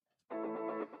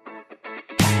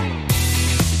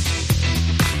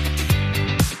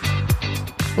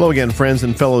Hello again, friends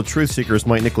and fellow truth seekers.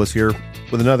 Mike Nicholas here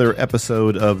with another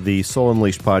episode of the Soul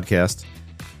Unleashed podcast.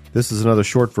 This is another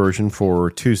short version for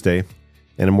Tuesday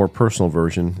and a more personal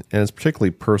version. And it's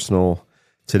particularly personal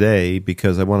today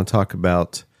because I want to talk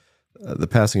about the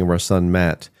passing of our son,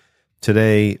 Matt.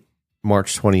 Today,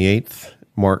 March 28th,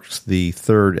 marks the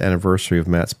third anniversary of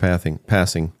Matt's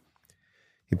passing.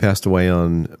 He passed away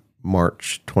on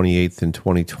March 28th in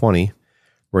 2020,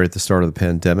 right at the start of the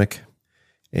pandemic.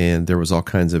 And there was all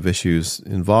kinds of issues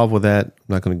involved with that. I'm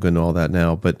not going to go into all that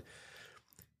now, but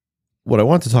what I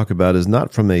want to talk about is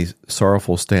not from a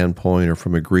sorrowful standpoint or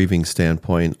from a grieving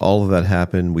standpoint. All of that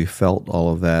happened. We felt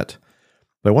all of that.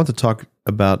 But I want to talk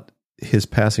about his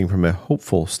passing from a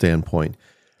hopeful standpoint.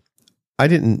 I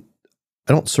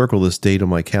don't circle this date on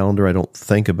my calendar. I don't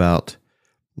think about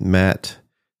Matt,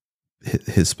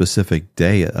 his specific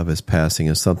day of his passing,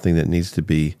 as something that needs to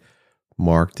be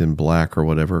marked in black or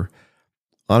whatever.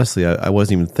 Honestly, I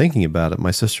wasn't even thinking about it.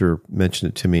 My sister mentioned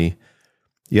it to me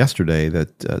yesterday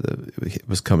that it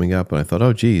was coming up, and I thought,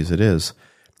 oh, geez, it is.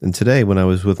 And today, when I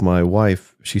was with my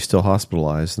wife, she's still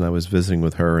hospitalized, and I was visiting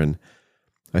with her, and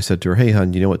I said to her, hey,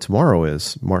 hon, you know what tomorrow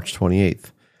is? March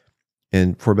 28th.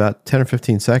 And for about 10 or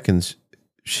 15 seconds,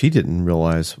 she didn't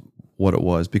realize what it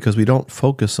was, because we don't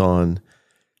focus on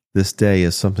this day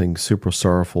as something super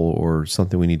sorrowful or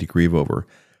something we need to grieve over.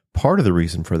 Part of the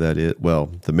reason for that is, well,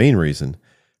 the main reason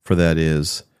for that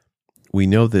is we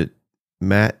know that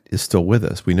Matt is still with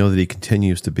us. We know that he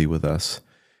continues to be with us.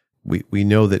 We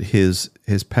know that his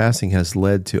passing has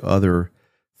led to other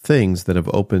things that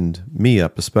have opened me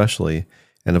up especially,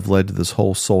 and have led to this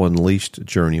whole Soul Unleashed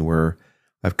journey where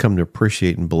I've come to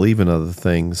appreciate and believe in other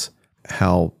things,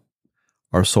 how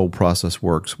our soul process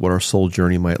works, what our soul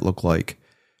journey might look like,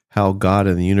 how God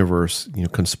and the universe,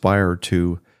 conspire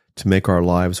to make our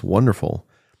lives wonderful,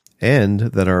 and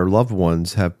that our loved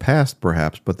ones have passed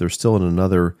perhaps, but they're still in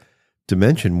another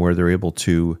dimension where they're able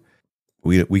to,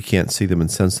 we can't see them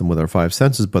and sense them with our five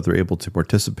senses, but they're able to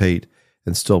participate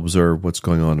and still observe what's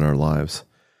going on in our lives.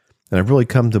 And I've really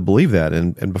come to believe that.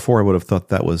 And before I would have thought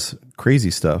that was crazy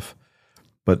stuff,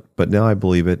 but now I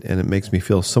believe it, and it makes me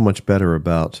feel so much better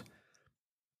about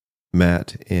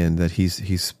Matt, and that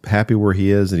he's happy where he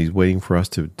is, and he's waiting for us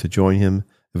to join him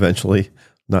eventually.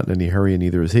 Not in any hurry, and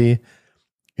neither is he.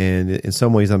 And in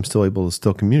some ways, I'm still able to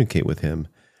still communicate with him.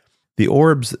 The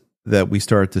orbs that we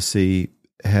started to see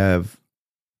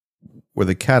were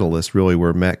the catalyst, really,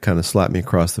 where Matt kind of slapped me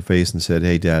across the face and said,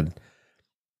 hey, Dad,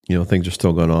 things are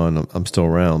still going on. I'm still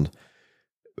around.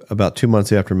 About 2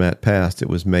 months after Matt passed, it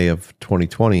was May of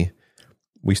 2020,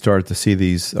 we started to see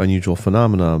these unusual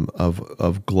phenomena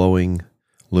of glowing,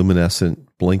 luminescent,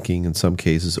 blinking, in some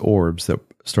cases, orbs that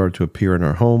started to appear in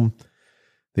our home.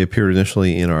 They appeared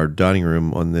initially in our dining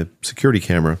room on the security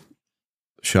camera,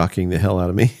 shocking the hell out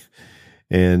of me.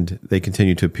 And they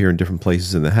continued to appear in different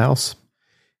places in the house.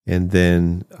 And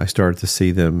then I started to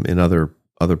see them in other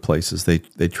places.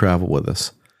 They travel with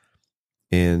us.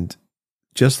 And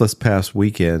just this past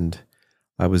weekend,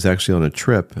 I was actually on a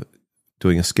trip,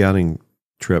 doing a scouting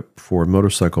trip for a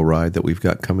motorcycle ride that we've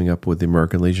got coming up with the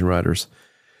American Legion Riders.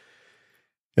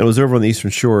 And it was over on the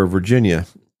Eastern Shore of Virginia,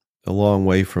 a long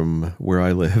way from where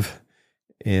I live.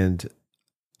 And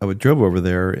I drove over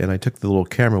there, and I took the little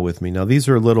camera with me. Now, these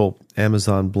are little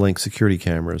Amazon Blink security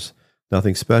cameras.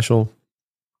 Nothing special,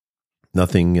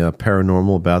 nothing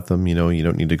paranormal about them. You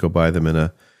don't need to go buy them in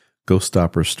a Ghost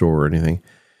Stopper store or anything.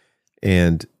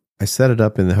 And I set it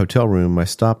up in the hotel room. I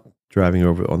stopped driving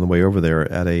over on the way over there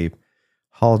at a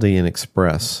Holiday Inn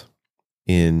Express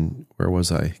in, where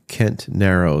was I? Kent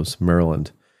Narrows,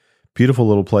 Maryland. Beautiful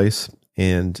little place.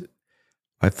 And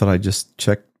I thought I'd just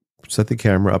set the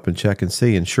camera up and check and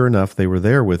see. And sure enough, they were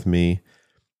there with me.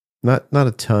 Not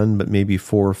a ton, but maybe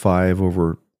 4 or 5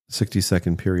 over a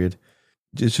 60-second period.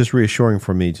 It's just reassuring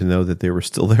for me to know that they were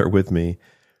still there with me.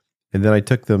 And then I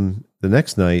took them the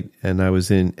next night, and I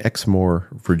was in Exmoor,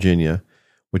 Virginia,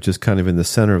 which is kind of in the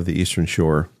center of the Eastern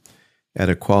Shore, at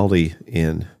a Quality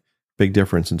Inn. Big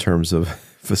difference in terms of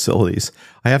facilities.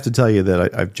 I have to tell you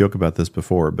that I've joked about this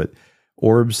before, but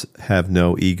orbs have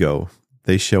no ego.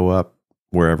 They show up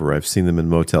wherever. I've seen them in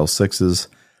Motel 6s.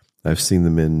 I've seen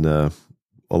them in a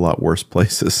lot worse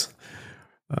places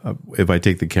if I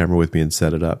take the camera with me and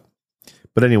set it up.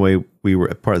 But anyway,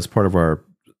 as part of our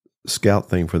scout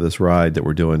thing for this ride that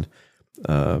we're doing.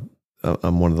 I'm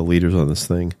one of the leaders on this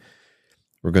thing.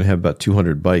 We're going to have about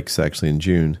 200 bikes actually in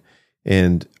June.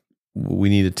 And we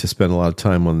needed to spend a lot of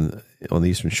time on the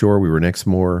Eastern Shore. We were in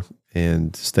Exmoor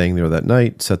and staying there that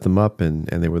night, set them up, and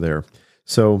they were there.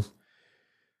 So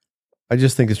I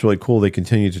just think it's really cool they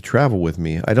continue to travel with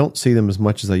me. I don't see them as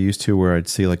much as I used to, where I'd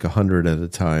see like 100 at a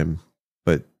time.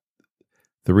 But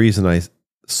the reason I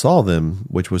saw them,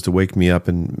 which was to wake me up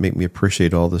and make me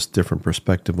appreciate all this different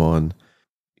perspective on,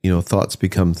 thoughts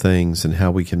become things and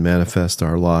how we can manifest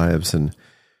our lives and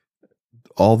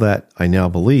all that, I now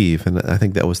believe. And I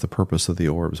think that was the purpose of the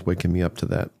orbs, waking me up to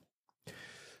that.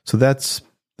 So that's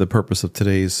the purpose of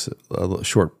today's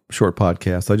short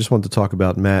podcast. I just wanted to talk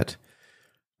about Matt.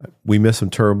 We miss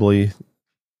him terribly.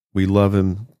 We love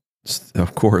him.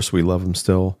 Of course, we love him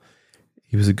still.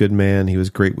 He was a good man. He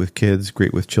was great with kids,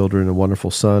 great with children, a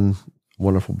wonderful son,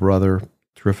 wonderful brother,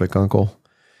 terrific uncle.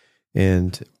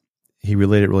 And he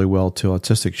related really well to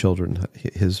autistic children.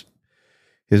 His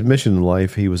mission in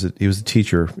life, he was a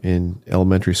teacher in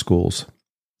elementary schools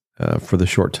for the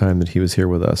short time that he was here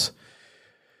with us.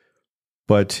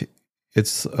 But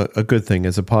it's a good thing.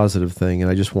 It's a positive thing. And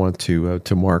I just want to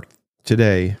mark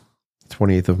today,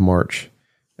 28th of March,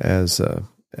 as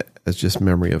just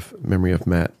memory of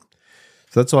Matt.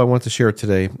 So that's all I want to share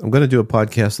today. I'm going to do a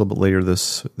podcast a little bit later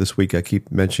this week. I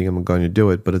keep mentioning I'm going to do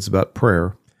it, but it's about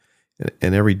prayer.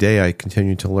 And every day I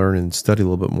continue to learn and study a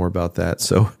little bit more about that.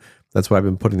 So that's why I've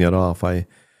been putting that off. I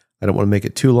don't want to make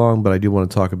it too long, but I do want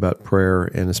to talk about prayer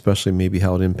and especially maybe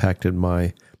how it impacted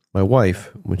my wife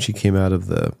when she came out of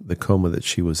the coma that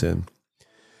she was in.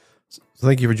 So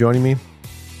thank you for joining me.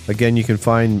 Again, you can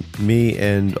find me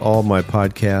and all my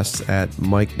podcasts at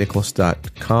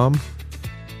mikenicholas.com.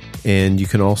 And you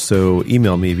can also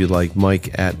email me if you'd like,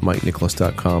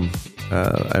 mike@mikenicholas.com.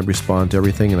 I respond to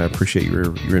everything, and I appreciate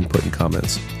your input and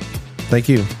comments. Thank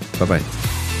you. Bye-bye.